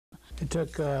They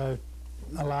took a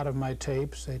lot of my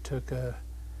tapes. They took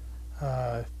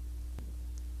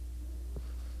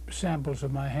samples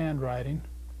of my handwriting.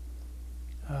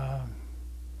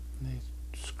 They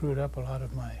screwed up a lot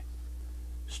of my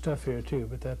stuff here too,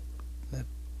 but that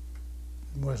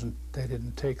wasn't, they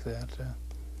didn't take that.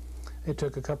 They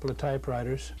took a couple of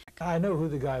typewriters. I know who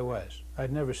the guy was.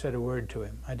 I'd never said a word to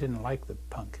him. I didn't like the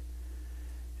punk.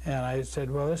 And I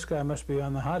said, well, this guy must be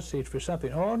on the hot seat for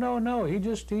something. Oh, no, he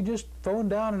just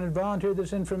phoned down and had volunteered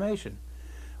this information.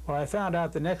 Well, I found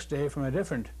out the next day from a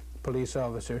different police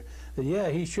officer that, yeah,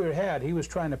 he sure had. He was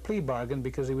trying to plea bargain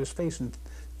because he was facing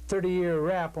 30-year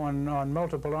rap on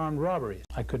multiple armed robberies.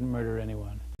 I couldn't murder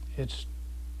anyone. It's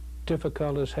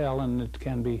difficult as hell, and it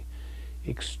can be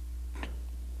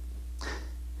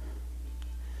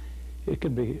it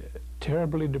can be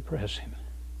terribly depressing.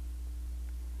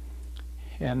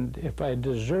 And if I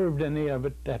deserved any of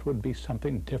it, that would be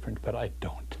something different, but I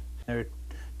don't. There are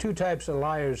two types of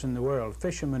liars in the world,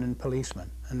 fishermen and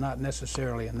policemen, and not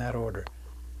necessarily in that order.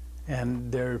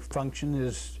 And their function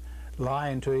is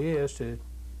lying to you is to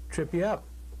trip you up.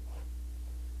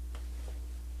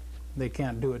 They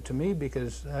can't do it to me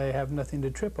because I have nothing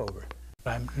to trip over.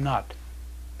 I'm not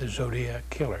the Zodiac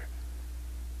killer.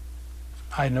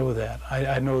 I know that.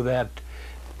 I know that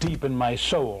deep in my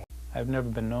soul. I've never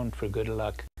been known for good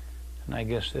luck, and I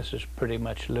guess this is pretty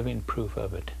much living proof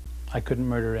of it. I couldn't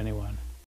murder anyone.